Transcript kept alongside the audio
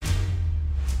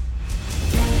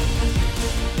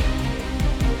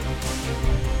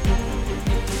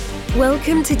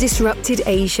Welcome to Disrupted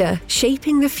Asia,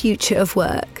 Shaping the Future of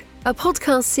Work, a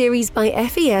podcast series by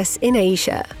FES in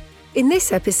Asia. In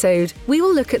this episode, we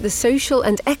will look at the social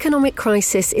and economic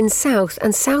crisis in South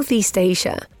and Southeast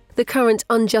Asia, the current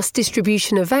unjust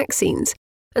distribution of vaccines,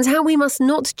 and how we must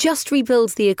not just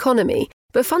rebuild the economy,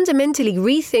 but fundamentally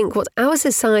rethink what our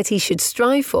society should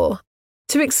strive for.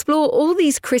 To explore all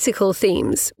these critical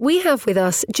themes, we have with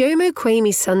us Jomo Kwame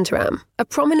Sundaram, a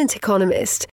prominent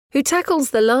economist who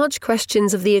tackles the large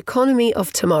questions of the economy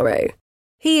of tomorrow.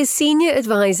 He is Senior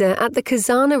Advisor at the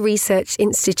Khazanah Research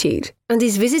Institute and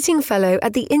is Visiting Fellow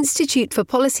at the Institute for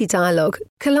Policy Dialogue,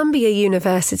 Columbia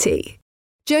University.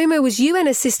 Jomo was UN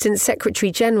Assistant Secretary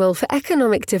General for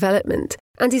Economic Development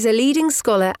and is a leading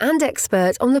scholar and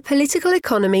expert on the political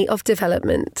economy of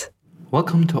development.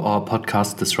 Welcome to our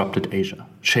podcast Disrupted Asia,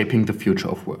 Shaping the Future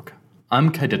of Work. I'm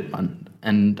Kai Dittmann,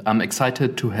 and I'm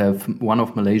excited to have one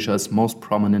of Malaysia's most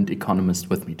prominent economists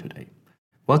with me today.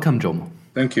 Welcome, Jomo.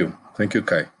 Thank you. Thank you,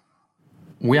 Kai.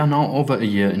 We are now over a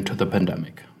year into the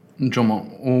pandemic. Jomo,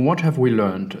 what have we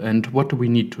learned and what do we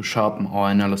need to sharpen our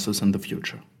analysis in the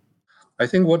future? I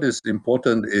think what is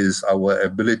important is our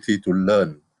ability to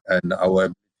learn and our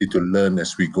ability to learn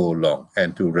as we go along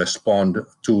and to respond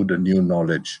to the new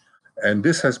knowledge. And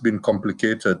this has been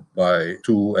complicated by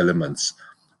two elements.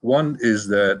 One is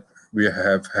that we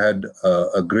have had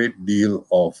a great deal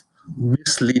of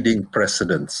misleading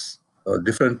precedents.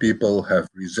 Different people have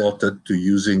resorted to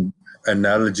using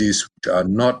analogies which are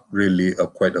not really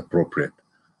quite appropriate,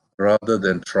 rather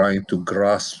than trying to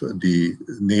grasp the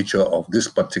nature of this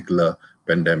particular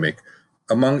pandemic.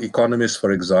 Among economists,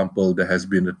 for example, there has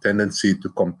been a tendency to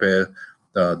compare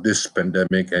this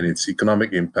pandemic and its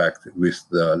economic impact with,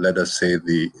 let us say,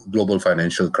 the global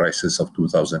financial crisis of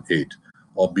 2008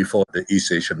 or before the East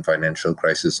Asian financial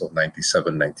crisis of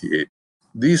 97-98.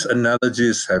 These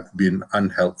analogies have been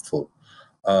unhelpful.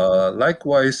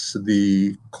 Likewise,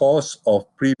 the cause of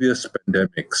previous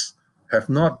pandemics have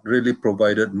not really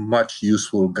provided much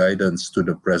useful guidance to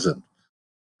the present.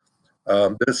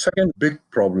 The second big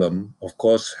problem, of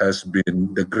course, has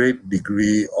been the great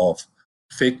degree of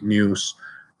fake news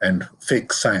and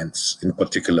fake science in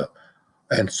particular.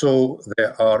 And so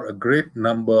there are a great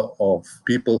number of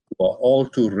people who are all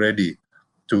too ready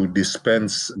to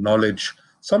dispense knowledge,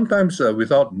 sometimes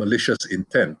without malicious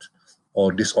intent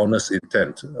or dishonest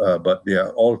intent, but they are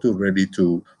all too ready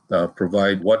to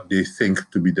provide what they think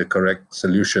to be the correct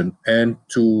solution and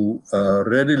to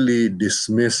readily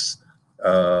dismiss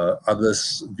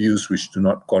others' views which do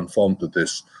not conform to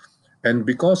this. And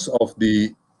because of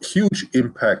the huge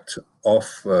impact of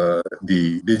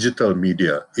the digital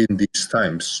media in these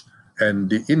times and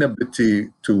the inability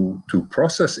to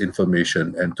process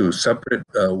information and to separate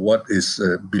what is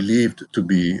believed to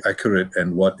be accurate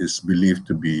and what is believed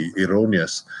to be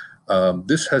erroneous,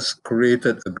 this has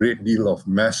created a great deal of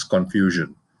mass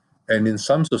confusion. And in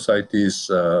some societies,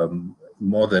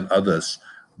 more than others,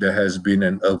 there has been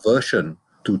an aversion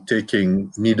to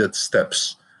taking needed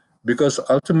steps. Because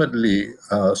ultimately,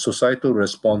 societal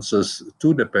responses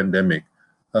to the pandemic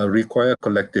require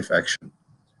collective action.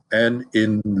 And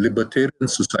in libertarian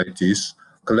societies,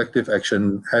 collective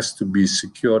action has to be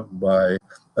secured by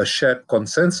a shared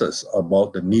consensus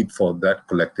about the need for that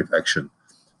collective action.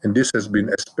 And this has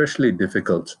been especially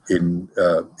difficult in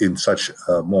such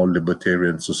more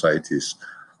libertarian societies.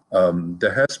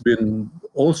 There has been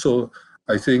also,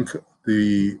 I think,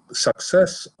 the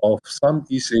success of some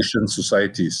East Asian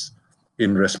societies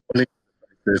in responding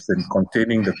to this and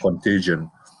containing the contagion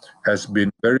has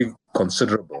been very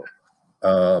considerable.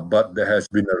 But there has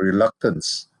been a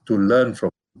reluctance to learn from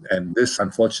it. And this,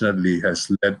 unfortunately,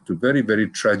 has led to very, very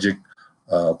tragic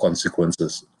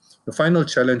consequences. The final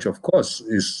challenge, of course,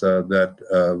 is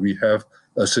that we have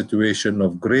a situation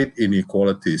of great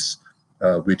inequalities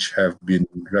which have been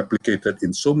replicated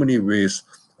in so many ways,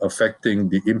 affecting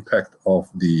the impact of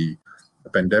the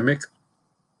pandemic,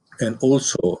 and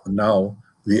also now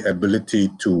the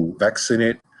ability to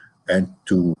vaccinate and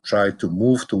to try to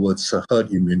move towards a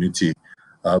herd immunity,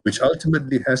 which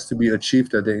ultimately has to be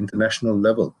achieved at the international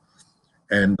level.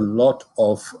 And a lot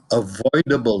of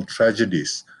avoidable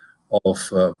tragedies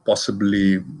of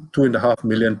possibly 2.5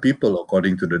 million people,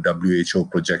 according to the WHO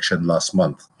projection last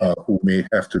month, who may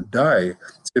have to die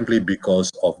simply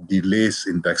because of delays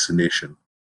in vaccination.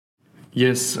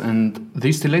 Yes, and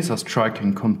these delays are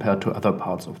striking compared to other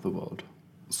parts of the world.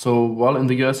 So while in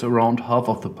the US around half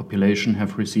of the population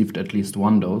have received at least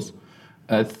one dose,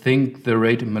 I think the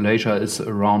rate in Malaysia is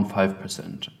around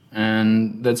 5%.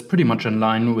 And that's pretty much in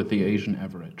line with the Asian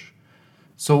average.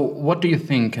 So what do you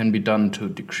think can be done to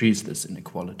decrease this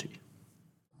inequality?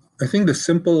 I think the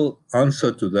simple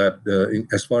answer to that,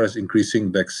 as far as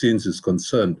increasing vaccines is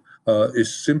concerned,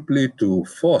 is simply to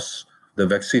force the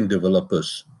vaccine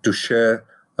developers to share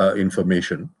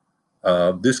information.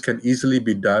 This can easily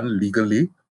be done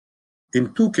legally.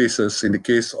 In two cases, in the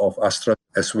case of Astra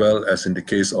as well as in the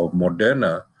case of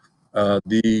Moderna,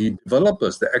 the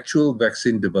developers, the actual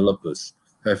vaccine developers,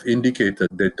 have indicated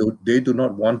that they do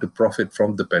not want to profit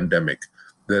from the pandemic,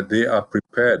 that they are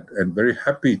prepared and very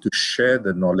happy to share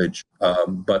the knowledge,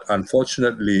 but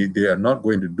unfortunately, they are not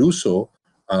going to do so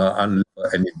unless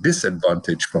any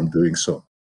disadvantage from doing so.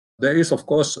 There is, of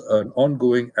course, an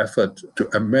ongoing effort to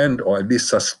amend or at least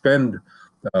suspend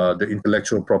the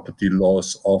intellectual property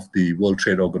laws of the World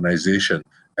Trade Organization,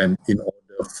 and in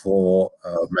order for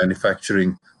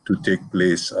manufacturing to take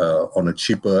place on a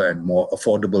cheaper and more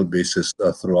affordable basis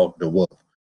throughout the world.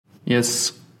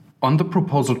 Yes, on the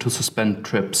proposal to suspend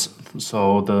TRIPS,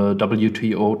 so the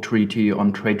WTO Treaty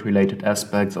on Trade-Related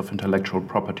Aspects of Intellectual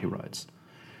Property Rights,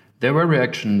 there were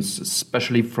reactions,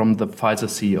 especially from the Pfizer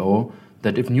CEO,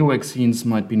 that if new vaccines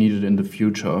might be needed in the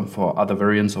future for other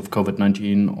variants of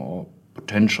COVID-19 or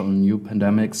potential new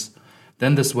pandemics,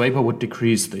 then this waiver would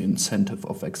decrease the incentive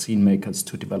of vaccine makers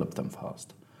to develop them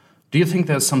fast. Do you think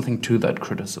there's something to that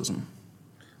criticism?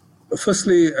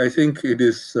 Firstly, I think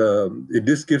this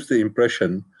gives the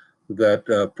impression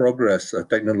that progress,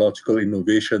 technological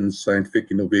innovations,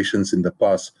 scientific innovations in the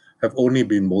past have only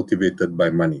been motivated by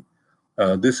money.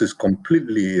 This is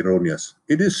completely erroneous.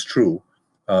 It is true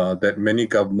that many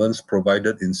governments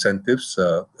provided incentives,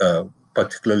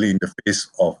 particularly in the face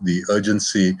of the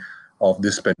urgency of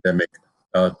this pandemic,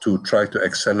 to try to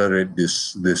accelerate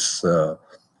this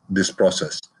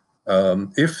process.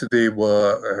 If they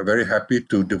were very happy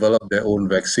to develop their own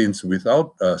vaccines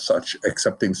without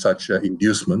accepting such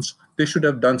inducements, they should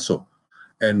have done so.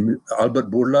 And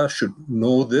Albert Bourla should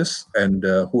know this, and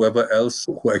whoever else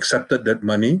who accepted that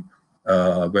money,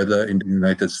 whether in the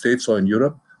United States or in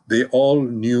Europe, they all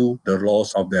knew the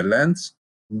laws of their lands.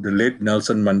 The late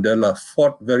Nelson Mandela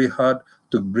fought very hard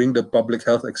to bring the public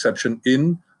health exception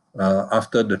in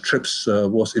after the TRIPS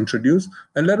was introduced.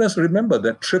 And let us remember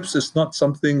that TRIPS is not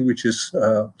something which is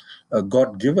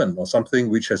God-given or something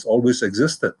which has always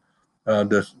existed.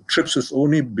 The TRIPS has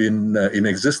only been in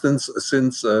existence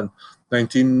since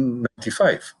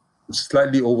 1995,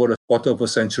 slightly over a quarter of a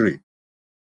century.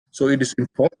 So it is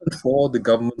important for the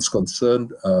governments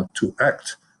concerned to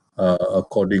act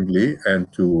accordingly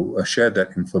and to share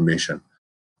that information.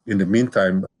 In the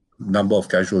meantime, number of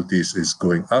casualties is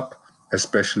going up,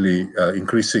 especially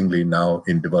increasingly now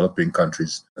in developing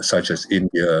countries such as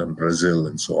India, Brazil,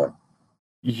 and so on.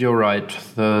 You're right.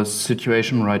 The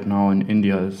situation right now in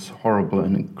India is horrible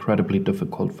and incredibly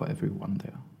difficult for everyone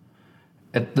there.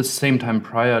 At the same time,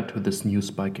 prior to this new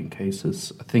spike in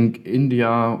cases, I think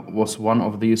India was one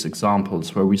of these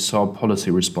examples where we saw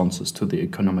policy responses to the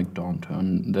economic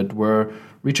downturn that were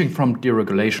reaching from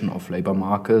deregulation of labor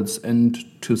markets and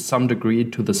to some degree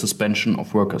to the suspension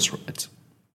of workers' rights.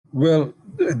 Well,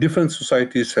 different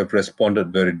societies have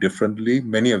responded very differently.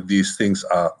 Many of these things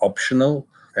are optional,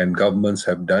 and governments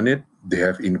have done it. They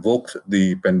have invoked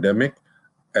the pandemic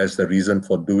as the reason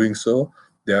for doing so.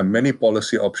 There are many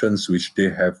policy options which they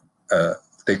have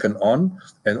taken on,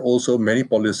 and also many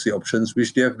policy options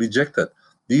which they have rejected.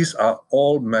 These are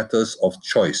all matters of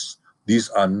choice. These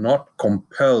are not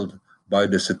compelled by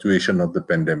the situation of the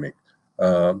pandemic.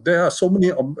 There are so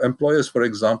many employers, for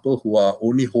example, who are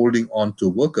only holding on to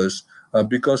workers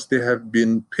because they have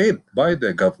been paid by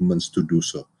their governments to do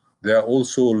so. There are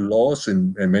also laws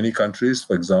in many countries,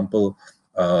 for example,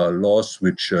 laws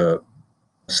which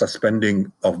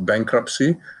suspending of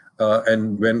bankruptcy.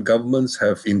 And when governments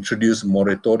have introduced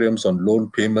moratoriums on loan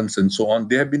payments and so on,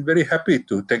 they have been very happy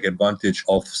to take advantage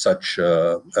of such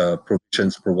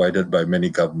provisions provided by many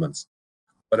governments.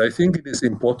 But I think it is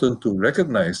important to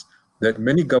recognize that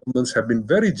many governments have been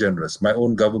very generous. My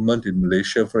own government in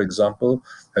Malaysia, for example,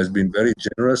 has been very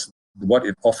generous. What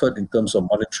it offered in terms of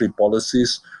monetary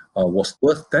policies was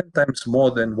worth 10 times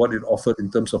more than what it offered in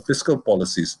terms of fiscal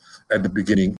policies at the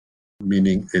beginning,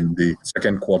 meaning in the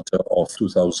second quarter of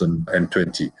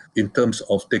 2020, in terms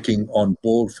of taking on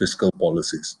bold fiscal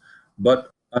policies. But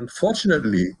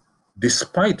unfortunately,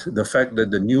 despite the fact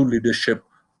that the new leadership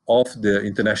of the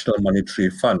International Monetary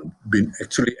Fund been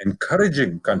actually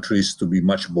encouraging countries to be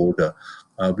much bolder,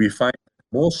 we find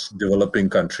most developing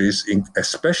countries,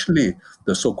 especially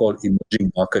the so-called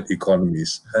emerging market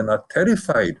economies, and are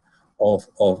terrified of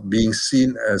being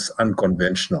seen as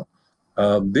unconventional.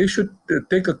 They should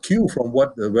take a cue from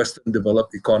what the Western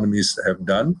developed economies have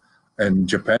done and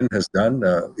Japan has done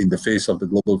in the face of the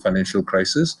global financial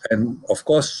crisis. And of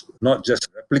course, not just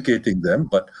replicating them,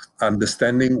 but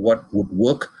understanding what would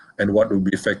work and what would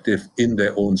be effective in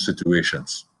their own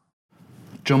situations.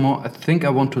 Jomo, I think I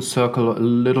want to circle a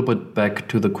little bit back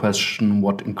to the question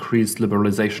what increased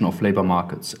liberalization of labor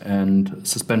markets and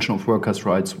suspension of workers'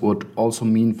 rights would also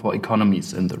mean for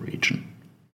economies in the region.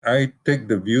 I take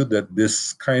the view that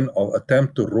this kind of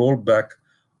attempt to roll back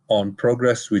on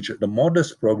progress, the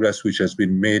modest progress which has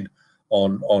been made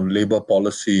on labor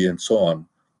policy and so on,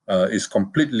 is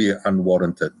completely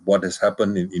unwarranted. What has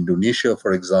happened in Indonesia,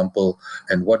 for example,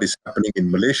 and what is happening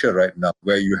in Malaysia right now,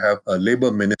 where you have a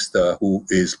labor minister who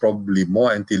is probably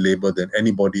more anti-labor than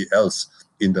anybody else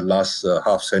in the last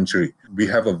half century. We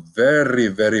have a very,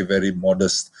 very, very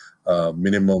modest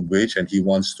minimum wage, and he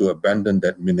wants to abandon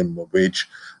that minimum wage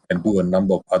and do a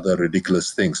number of other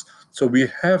ridiculous things. So we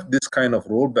have this kind of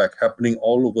rollback happening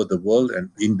all over the world and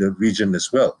in the region as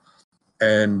well.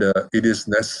 And it is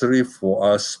necessary for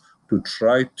us to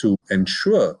try to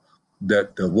ensure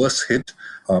that the worst hit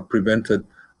are prevented,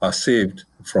 are saved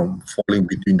from falling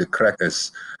between the cracks,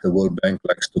 as the World Bank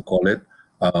likes to call it.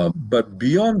 But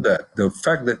beyond that, the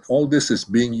fact that all this is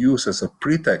being used as a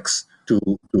pretext to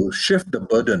shift the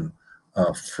burden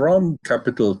from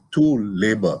capital to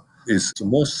labor is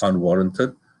most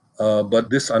unwarranted. But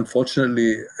this,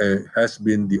 unfortunately, has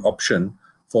been the option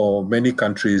for many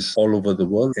countries all over the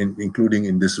world, including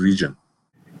in this region.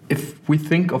 If we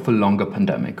think of a longer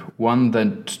pandemic, one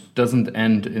that doesn't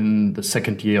end in the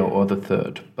second year or the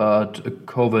third, but a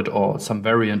COVID or some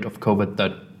variant of COVID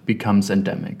that becomes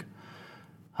endemic,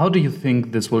 how do you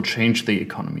think this will change the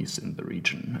economies in the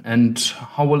region? And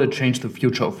how will it change the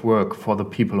future of work for the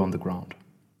people on the ground?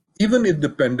 Even if the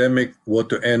pandemic were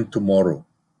to end tomorrow,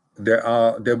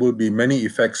 there will be many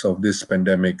effects of this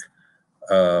pandemic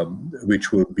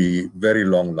which will be very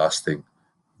long-lasting.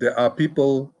 There are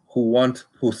people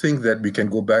who think that we can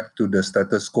go back to the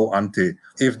status quo ante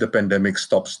if the pandemic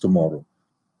stops tomorrow.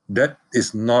 That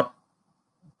is not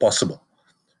possible.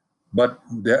 But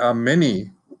there are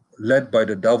many, led by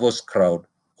the Davos crowd,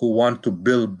 who want to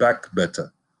build back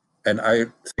better. And I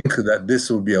think that this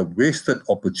will be a wasted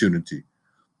opportunity.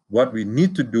 What we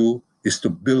need to do is to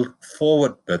build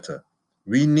forward better.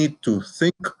 We need to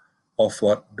think of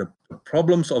what the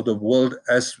problems of the world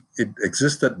as it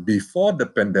existed before the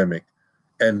pandemic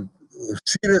and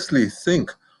seriously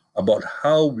think about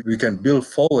how we can build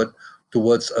forward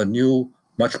towards a new,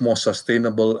 much more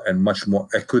sustainable and much more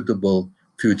equitable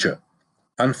future.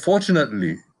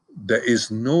 Unfortunately, there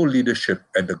is no leadership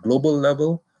at the global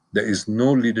level. There is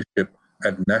no leadership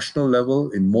at national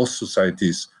level in most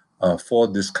societies for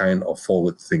this kind of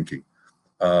forward thinking.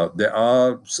 There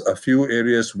are a few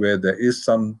areas where there is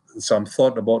some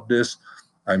thought about this.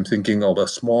 I'm thinking of a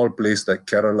small place like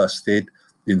Kerala State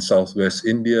in southwest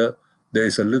India. There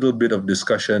is a little bit of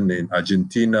discussion in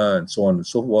Argentina and so on and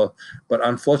so forth. But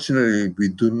unfortunately, we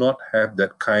do not have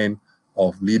that kind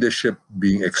of leadership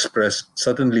being expressed,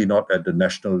 certainly not at the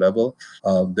national level.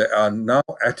 There are now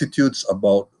attitudes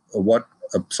about what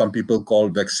some people call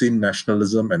vaccine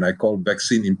nationalism, and I call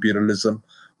vaccine imperialism,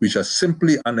 which are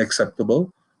simply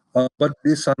unacceptable. But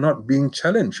these are not being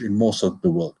challenged in most of the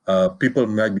world. People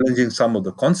are acknowledging some of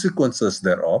the consequences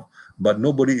thereof, but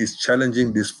nobody is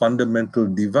challenging these fundamental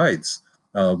divides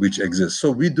which exist. So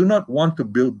we do not want to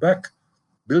build back.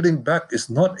 Building back is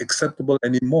not acceptable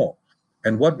anymore.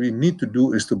 And what we need to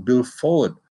do is to build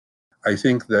forward. I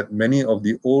think that many of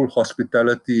the old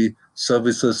hospitality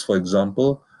services, for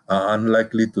example, are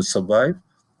unlikely to survive.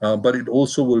 But it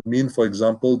also will mean, for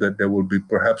example, that there will be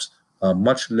perhaps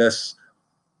much less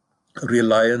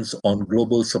reliance on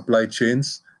global supply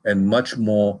chains and much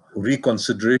more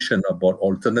reconsideration about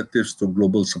alternatives to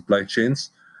global supply chains.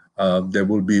 There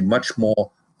will be much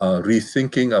more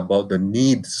rethinking about the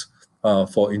needs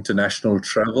for international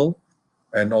travel.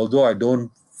 And although I don't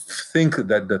think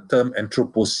that the term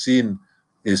Anthropocene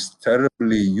is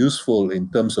terribly useful in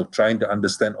terms of trying to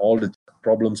understand all the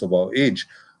problems of our age,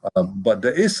 but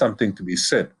there is something to be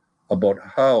said about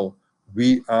how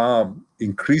we are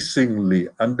increasingly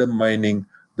undermining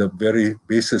the very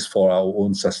basis for our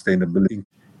own sustainability.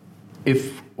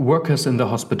 If workers in the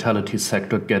hospitality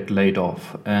sector get laid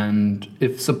off, and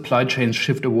if supply chains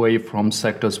shift away from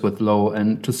sectors with low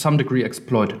and to some degree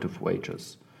exploitative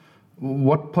wages,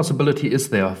 what possibility is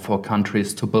there for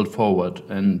countries to build forward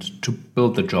and to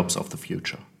build the jobs of the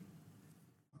future?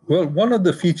 Well, one of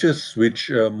the features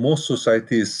which most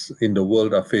societies in the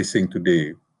world are facing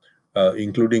today,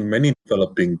 including many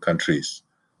developing countries,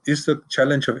 is the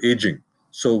challenge of aging.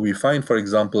 So we find, for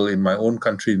example, in my own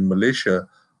country, in Malaysia,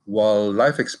 while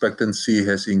life expectancy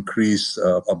has increased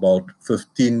about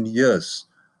 15 years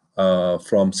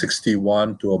from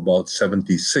 61 to about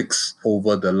 76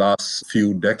 over the last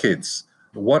few decades.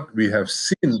 What we have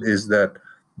seen is that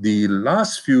the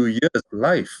last few years of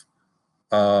life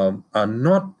are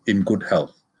not in good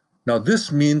health. Now,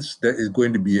 this means there is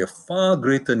going to be a far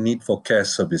greater need for care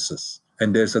services,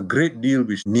 and there's a great deal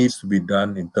which needs to be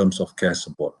done in terms of care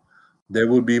support. There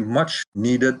will be much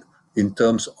needed in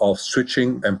terms of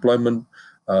switching employment,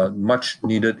 much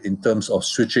needed in terms of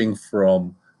switching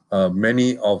from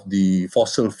many of the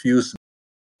fossil fuels.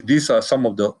 These are some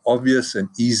of the obvious and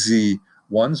easy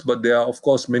ones, but there are, of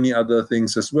course, many other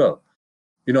things as well.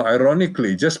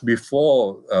 Ironically, just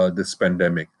before this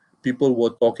pandemic, people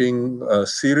were talking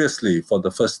seriously for the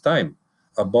first time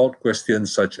about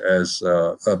questions such as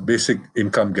basic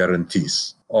income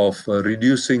guarantees, of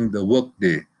reducing the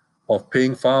workday, of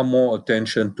paying far more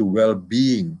attention to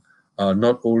well-being,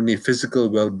 not only physical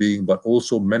well-being, but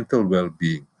also mental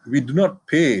well-being. We do not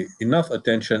pay enough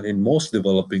attention in most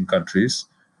developing countries,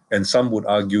 and some would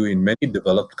argue in many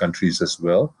developed countries as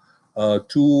well,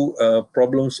 to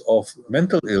problems of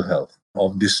mental ill health,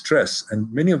 of distress.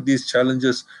 And many of these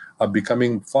challenges are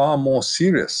becoming far more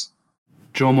serious.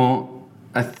 Jomo,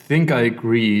 I think I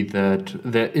agree that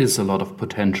there is a lot of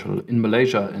potential in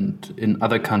Malaysia and in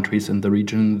other countries in the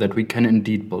region that we can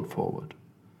indeed build forward.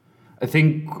 I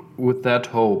think with that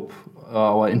hope,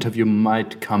 our interview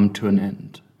might come to an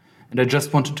end. And I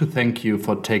just wanted to thank you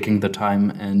for taking the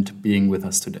time and being with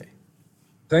us today.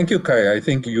 Thank you, Kai. I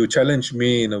think you challenged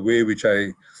me in a way which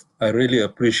I really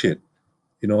appreciate.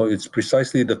 It's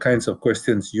precisely the kinds of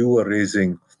questions you were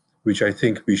raising which I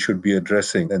think we should be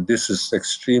addressing. And this is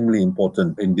extremely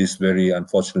important in these very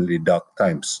unfortunately dark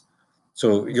times.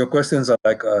 So your questions are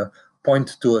like a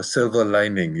point to a silver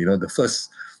lining, the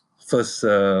first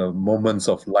moments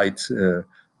of light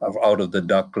out of the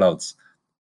dark clouds.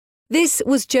 This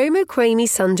was Jomo Kwame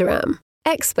Sundaram,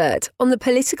 expert on the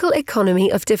political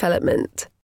economy of development.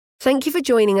 Thank you for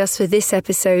joining us for this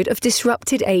episode of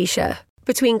Disrupted Asia,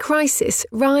 Between Crisis,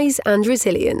 Rise and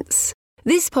Resilience.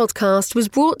 This podcast was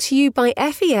brought to you by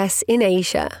FES in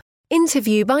Asia.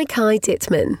 Interview by Kai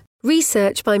Dittman.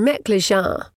 Research by Mekla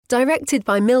Jha. Directed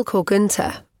by Milko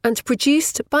Gunter. And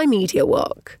produced by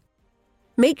MediaWalk.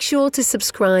 Make sure to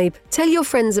subscribe, tell your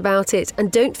friends about it,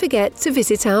 and don't forget to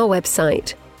visit our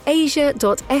website,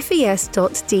 asia.fes.de,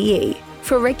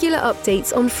 for regular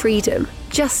updates on freedom,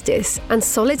 justice, and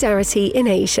solidarity in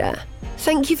Asia.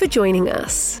 Thank you for joining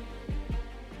us.